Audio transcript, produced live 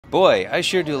Boy, I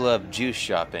sure do love juice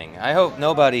shopping. I hope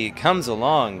nobody comes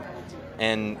along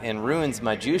and ruins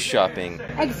my juice shopping.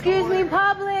 Excuse me,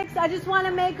 Publix. I just want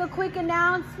to make a quick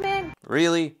announcement.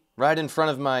 Really? Right in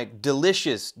front of my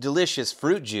delicious, delicious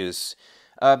fruit juice.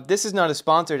 This is not a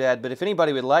sponsored ad, but if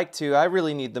anybody would like to, I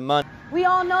really need the money. We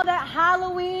all know that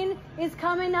Halloween is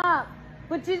coming up.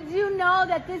 But did you know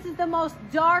that this is the most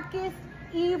darkest,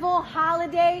 evil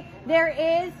holiday there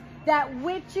is? That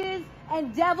witches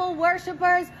and devil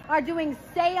worshippers are doing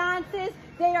seances.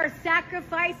 They are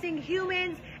sacrificing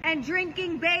humans and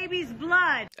drinking babies'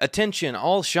 blood. Attention,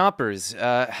 all shoppers.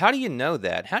 How do you know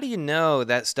that? How do you know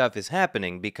that stuff is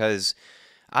happening? Because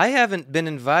I haven't been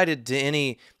invited to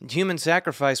any human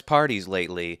sacrifice parties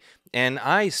lately, and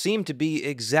I seem to be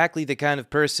exactly the kind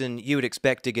of person you would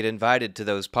expect to get invited to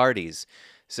those parties.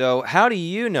 So how do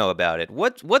you know about it?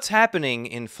 What's happening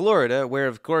in Florida, where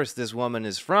of course this woman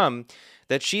is from,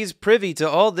 that she's privy to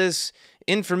all this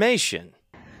information?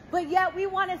 But yet we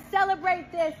want to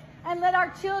celebrate this and let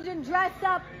our children dress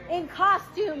up in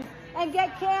costumes and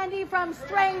get candy from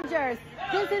strangers.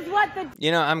 This is what the...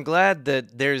 You know, I'm glad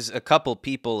that there's a couple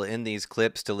people in these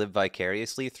clips to live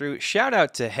vicariously through. Shout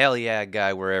out to Hell Yeah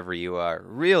Guy wherever you are.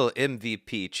 Real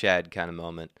MVP Chad kind of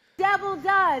moment. Devil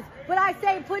does, but I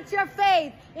say put your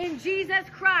faith in Jesus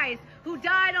Christ, who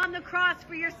died on the cross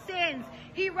for your sins.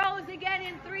 He rose again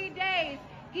in 3 days.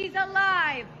 He's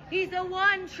alive. He's the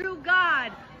one true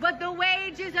God. But the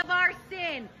wages of our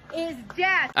sin is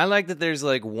death. I like that there's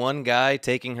like one guy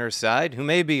taking her side, who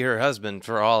may be her husband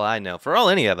for all I know, for all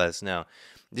any of us know.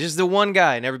 Just the one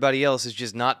guy, and everybody else is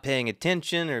just not paying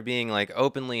attention or being like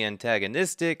openly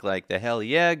antagonistic, like the Hell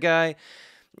Yeah Guy.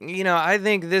 You know, I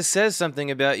think this says something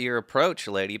about your approach,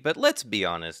 lady, but let's be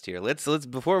honest here. Let's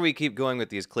before we keep going with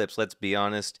these clips, let's be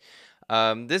honest.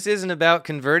 This isn't about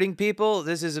converting people.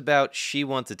 This is about she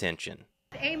wants attention.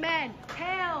 Amen.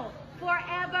 Hell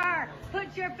forever.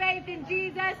 Put your faith in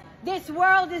Jesus. This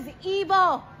world is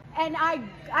evil, and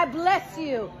I bless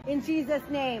you in Jesus'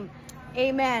 name.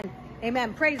 Amen.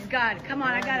 Amen. Praise God. Come on,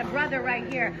 I got a brother right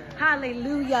here.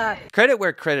 Hallelujah. Credit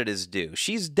where credit is due.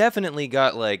 She's definitely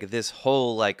got like this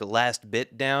whole like last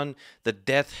bit down, the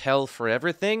death, hell,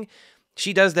 forever thing.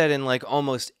 She does that in like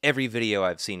almost every video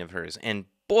I've seen of hers. And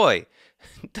boy,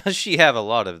 does she have a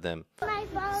lot of them.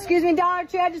 Excuse me, Dollar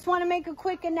Tree, I just want to make a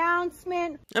quick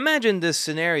announcement. Imagine this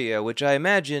scenario, which I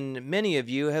imagine many of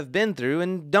you have been through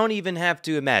and don't even have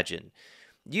to imagine.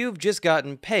 You've just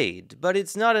gotten paid, but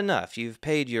it's not enough. You've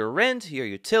paid your rent, your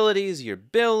utilities, your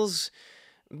bills,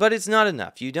 but it's not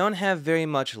enough. You don't have very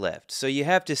much left, so you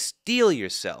have to steel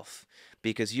yourself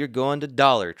because you're going to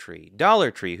Dollar Tree. Dollar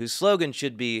Tree, whose slogan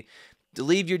should be,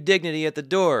 leave your dignity at the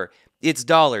door. It's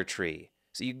Dollar Tree.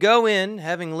 So you go in,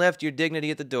 having left your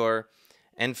dignity at the door,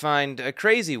 and find a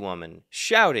crazy woman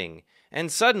shouting,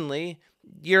 and suddenly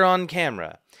you're on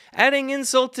camera. Adding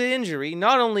insult to injury,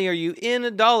 not only are you in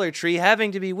a Dollar Tree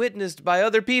having to be witnessed by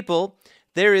other people,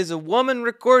 there is a woman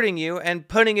recording you and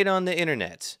putting it on the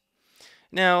internet.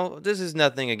 Now, this is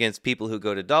nothing against people who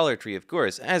go to Dollar Tree, of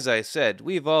course. As I said,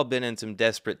 we've all been in some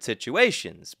desperate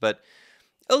situations, but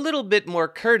a little bit more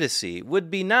courtesy would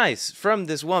be nice from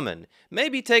this woman.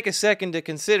 Maybe take a second to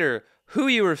consider who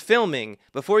you were filming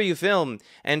before you film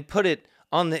and put it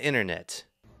on the internet.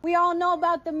 We all know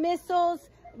about the missiles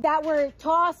that were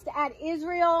tossed at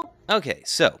Israel. Okay,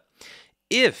 so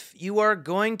if you are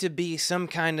going to be some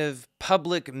kind of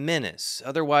public menace,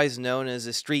 otherwise known as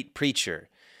a street preacher,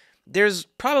 there's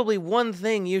probably one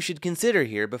thing you should consider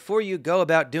here before you go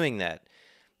about doing that.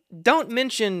 Don't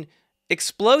mention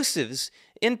explosives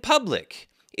in public.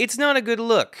 It's not a good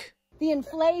look. The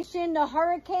inflation, the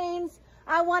hurricanes.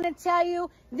 I want to tell you,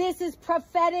 this is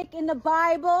prophetic in the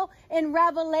Bible, in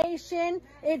Revelation.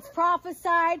 It's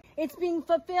prophesied. It's being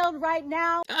fulfilled right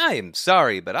now. I am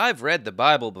sorry, but I've read the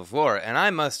Bible before, and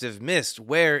I must have missed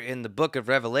where in the book of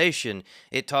Revelation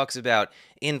it talks about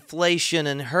inflation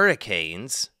and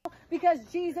hurricanes. Because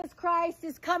Jesus Christ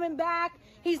is coming back.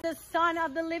 He's the Son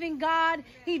of the living God.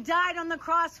 He died on the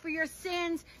cross for your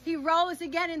sins. He rose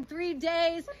again in 3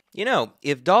 days. You know,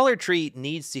 if Dollar Tree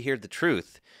needs to hear the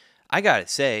truth, I gotta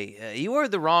say, you are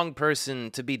the wrong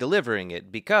person to be delivering it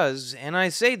because, and I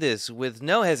say this with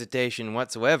no hesitation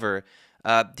whatsoever,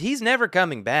 he's never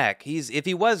coming back. If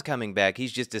he was coming back,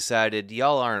 he's just decided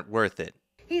y'all aren't worth it.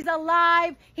 He's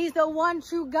alive. He's the one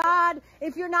true God.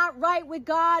 If you're not right with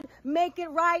God, make it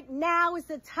right. Now is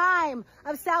the time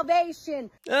of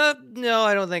salvation. No,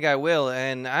 I don't think I will,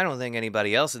 and I don't think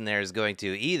anybody else in there is going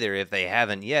to either if they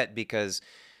haven't yet, because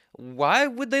why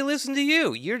would they listen to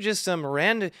you? You're just some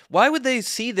random... Why would they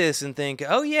see this and think,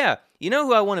 oh yeah, you know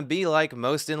who I want to be like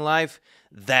most in life?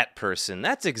 that person.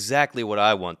 That's exactly what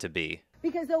I want to be.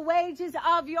 Because the wages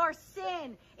of your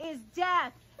sin is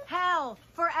death, hell,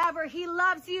 forever. He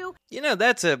loves you. You know,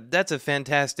 that's a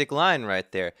fantastic line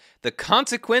right there. The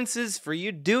consequences for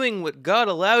you doing what God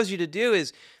allows you to do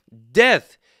is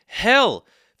death, hell,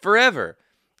 forever.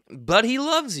 But he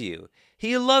loves you.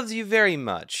 He loves you very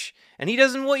much. And he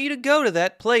doesn't want you to go to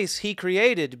that place he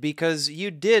created because you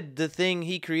did the thing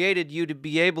he created you to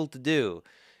be able to do.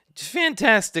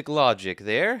 Fantastic logic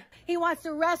there. He wants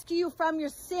to rescue you from your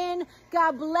sin.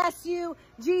 God bless you.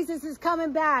 Jesus is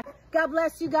coming back. God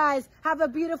bless you guys. Have a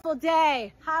beautiful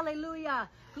day. Hallelujah.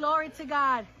 Glory to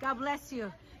God. God bless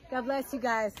you. God bless you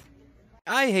guys.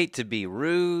 I hate to be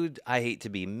rude, I hate to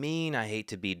be mean, I hate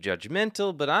to be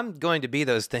judgmental, but I'm going to be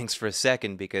those things for a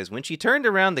second because when she turned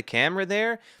around the camera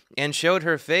there and showed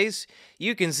her face,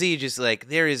 you can see just like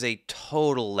there is a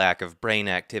total lack of brain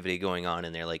activity going on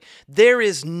in there. Like, there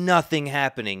is nothing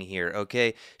happening here,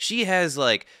 okay? She has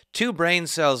like 2 brain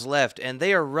cells left and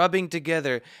they are rubbing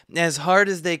together as hard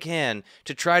as they can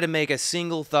to try to make a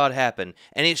single thought happen,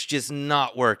 and it's just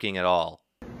not working at all.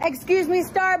 Excuse me,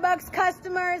 Starbucks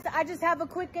customers. I just have a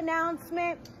quick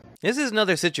announcement. This is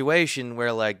another situation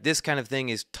where, like, this kind of thing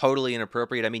is totally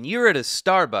inappropriate. I mean, you're at a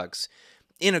Starbucks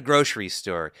in a grocery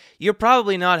store. You're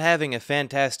probably not having a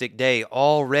fantastic day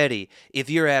already if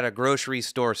you're at a grocery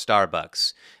store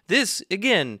Starbucks. This,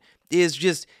 again, is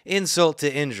just insult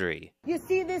to injury. You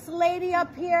see this lady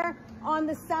up here on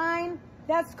the sign?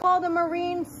 That's called a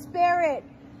marine spirit.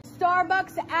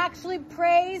 Starbucks actually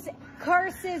prays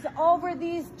curses over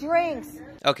these drinks.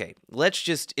 Okay, let's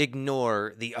just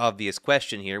ignore the obvious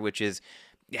question here, which is,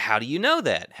 how do you know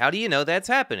that? How do you know that's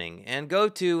happening? And go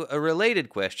to a related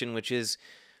question, which is,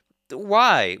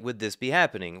 why would this be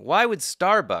happening? Why would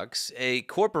Starbucks, a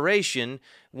corporation,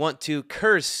 want to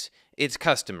curse its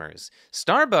customers?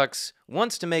 Starbucks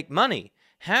wants to make money.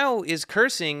 How is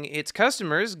cursing its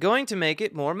customers going to make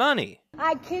it more money?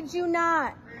 I kid you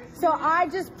not. So I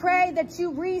just pray that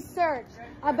you research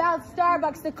about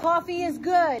Starbucks. The coffee is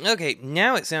good. Okay,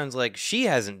 now it sounds like she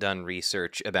hasn't done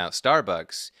research about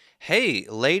Starbucks. Hey,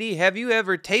 lady, have you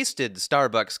ever tasted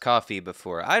Starbucks coffee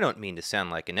before? I don't mean to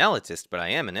sound like an elitist, but I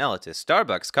am an elitist.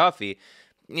 Starbucks coffee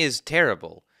is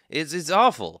terrible. It's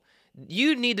awful.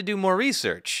 You need to do more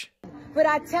research. But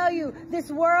I tell you, this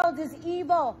world is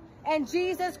evil, and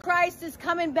Jesus Christ is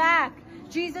coming back.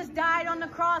 Jesus died on the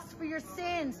cross for your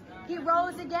sins. He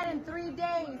rose again in 3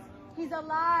 days. He's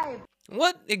alive.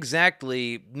 What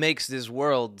exactly makes this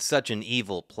world such an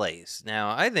evil place?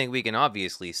 Now, I think we can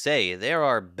obviously say there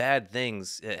are bad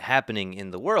things happening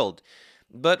in the world,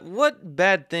 but what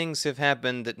bad things have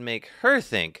happened that make her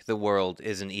think the world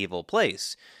is an evil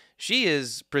place? She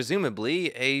is presumably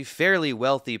a fairly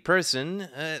wealthy person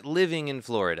living in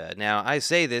Florida. Now, I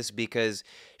say this because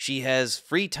she has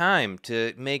free time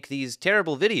to make these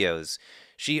terrible videos.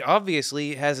 She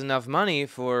obviously has enough money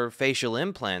for facial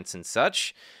implants and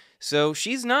such, so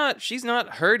she's not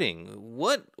hurting.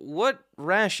 What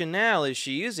rationale is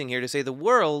she using here to say the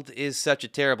world is such a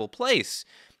terrible place?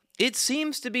 It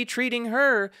seems to be treating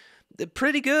her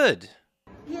pretty good.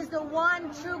 He is the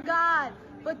one true God.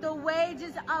 But the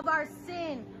wages of our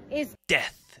sin is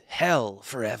death, hell,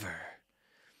 forever.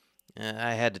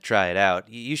 I had to try it out.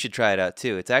 You should try it out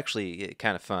too. It's actually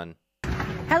kind of fun.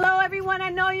 Hello everyone, I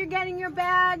know you're getting your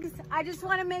bags. I just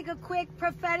want to make a quick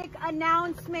prophetic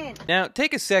announcement. Now,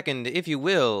 take a second, if you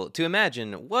will, to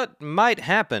imagine what might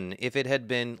happen if it had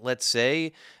been, let's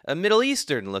say, a Middle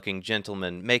Eastern-looking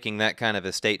gentleman making that kind of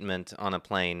a statement on a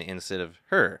plane instead of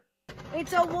her.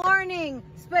 It's a warning,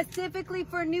 specifically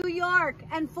for New York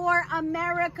and for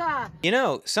America. You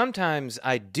know, sometimes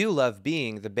I do love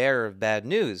being the bearer of bad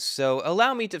news, so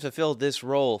allow me to fulfill this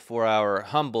role for our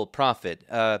humble prophet.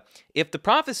 If the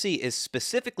prophecy is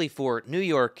specifically for New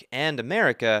York and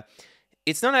America,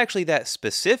 it's not actually that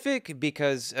specific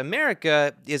because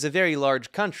America is a very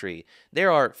large country.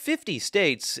 There are 50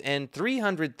 states and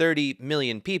 330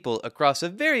 million people across a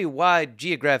very wide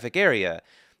geographic area.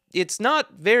 It's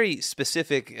not very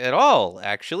specific at all,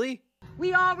 actually.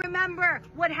 We all remember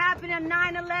what happened on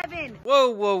 9/11.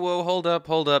 Whoa, hold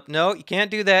up. No, you can't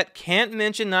do that. Can't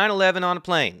mention 9/11 on a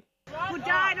plane. Who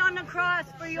died on the cross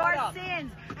for your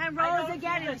sins and rose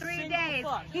again in 3 days.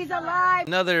 He's alive.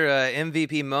 Another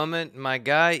MVP moment. My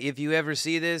guy, if you ever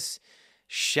see this,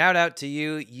 shout out to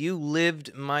you. You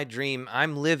lived my dream.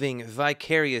 I'm living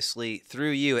vicariously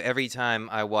through you every time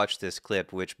I watch this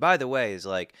clip, which, by the way, is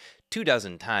like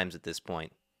 24 times at this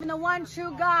point. The one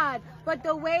true God, but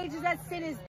the wages of sin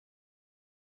is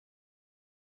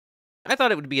I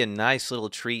thought it would be a nice little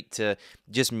treat to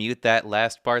just mute that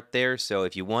last part there, so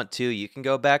if you want to, you can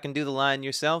go back and do the line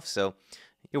yourself, so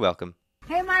you're welcome.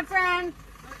 Hey, my friend,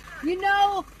 you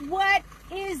know what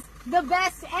is the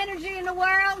best energy in the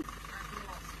world?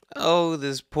 Oh,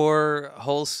 this poor,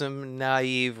 wholesome,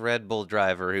 naive Red Bull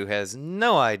driver who has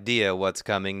no idea what's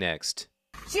coming next.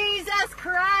 Jesus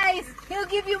Christ! He'll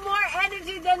give you more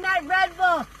energy than that Red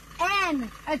Bull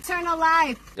and eternal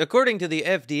life. According to the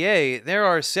FDA, there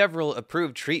are several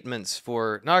approved treatments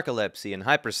for narcolepsy and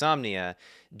hypersomnia.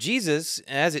 Jesus,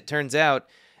 as it turns out,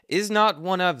 is not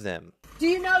one of them. Do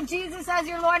you know Jesus as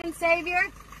your Lord and Savior?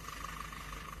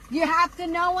 You have to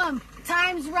know him.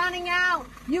 Time's running out.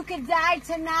 You could die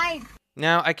tonight.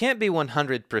 Now, I can't be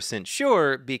 100%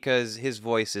 sure because his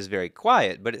voice is very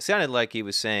quiet, but it sounded like he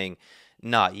was saying,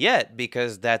 not yet,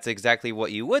 because that's exactly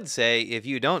what you would say if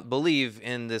you don't believe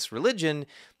in this religion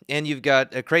and you've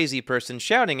got a crazy person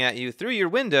shouting at you through your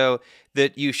window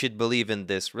that you should believe in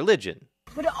this religion.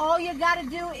 But all you gotta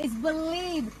do is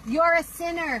believe you're a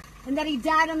sinner and that he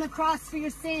died on the cross for your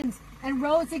sins and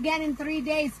rose again in 3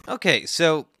 days. Okay,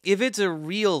 so if it's a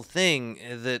real thing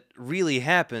that really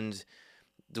happened,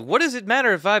 what does it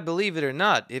matter if I believe it or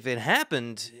not? If it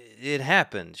happened, it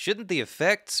happened. Shouldn't the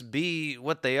effects be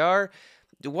what they are?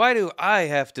 Why do I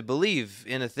have to believe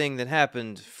in a thing that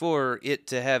happened for it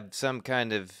to have some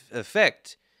kind of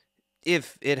effect,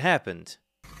 if it happened?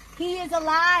 He is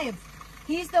alive.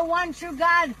 He's the one true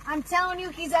God. I'm telling you,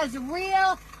 he's as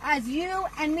real as you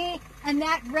and me and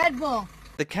that Red Bull.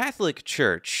 The Catholic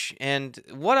Church, and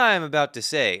what I am about to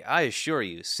say, I assure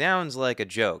you, sounds like a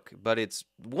joke, but it's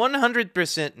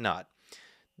 100% not.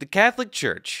 The Catholic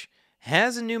Church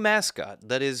has a new mascot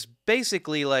that is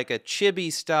basically like a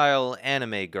chibi-style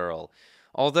anime girl,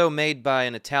 although made by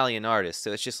an Italian artist,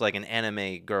 so it's just like an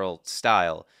anime girl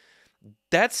style.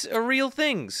 That's a real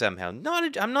thing somehow.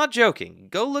 I'm not joking.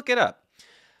 Go look it up.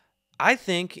 I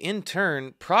think, in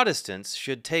turn, Protestants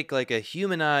should take like a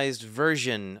humanized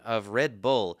version of Red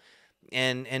Bull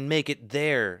and make it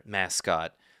their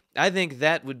mascot. I think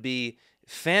that would be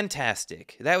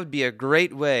fantastic. That would be a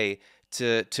great way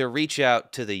to reach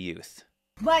out to the youth.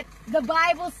 But the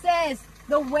Bible says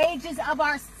the wages of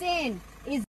our sin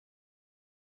is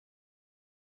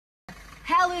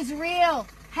hell is real.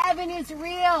 Heaven is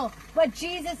real. But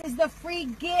Jesus is the free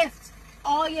gift.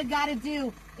 All you gotta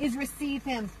do is receive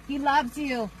him. He loves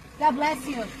you. God bless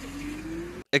you.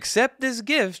 Accept this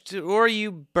gift or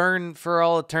you burn for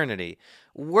all eternity.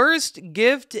 Worst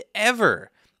gift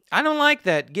ever. I don't like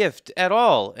that gift at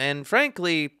all, and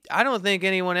frankly, I don't think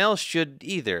anyone else should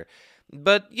either.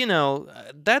 But, you know,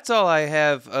 that's all I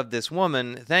have of this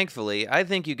woman, thankfully. I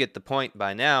think you get the point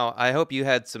by now. I hope you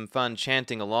had some fun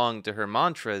chanting along to her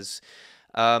mantras.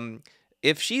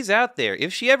 If she's out there,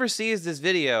 if she ever sees this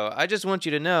video, I just want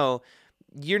you to know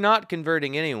you're not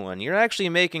converting anyone. You're actually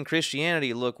making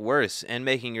Christianity look worse and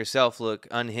making yourself look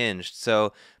unhinged.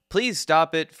 So please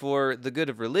stop it for the good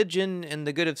of religion and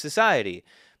the good of society.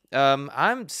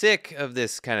 I'm sick of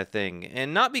this kind of thing,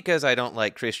 and not because I don't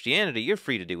like Christianity. You're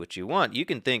free to do what you want. You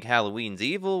can think Halloween's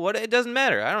evil. It doesn't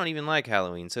matter. I don't even like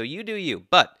Halloween, so you do you.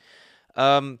 But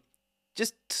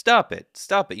just stop it.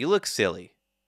 Stop it. You look silly.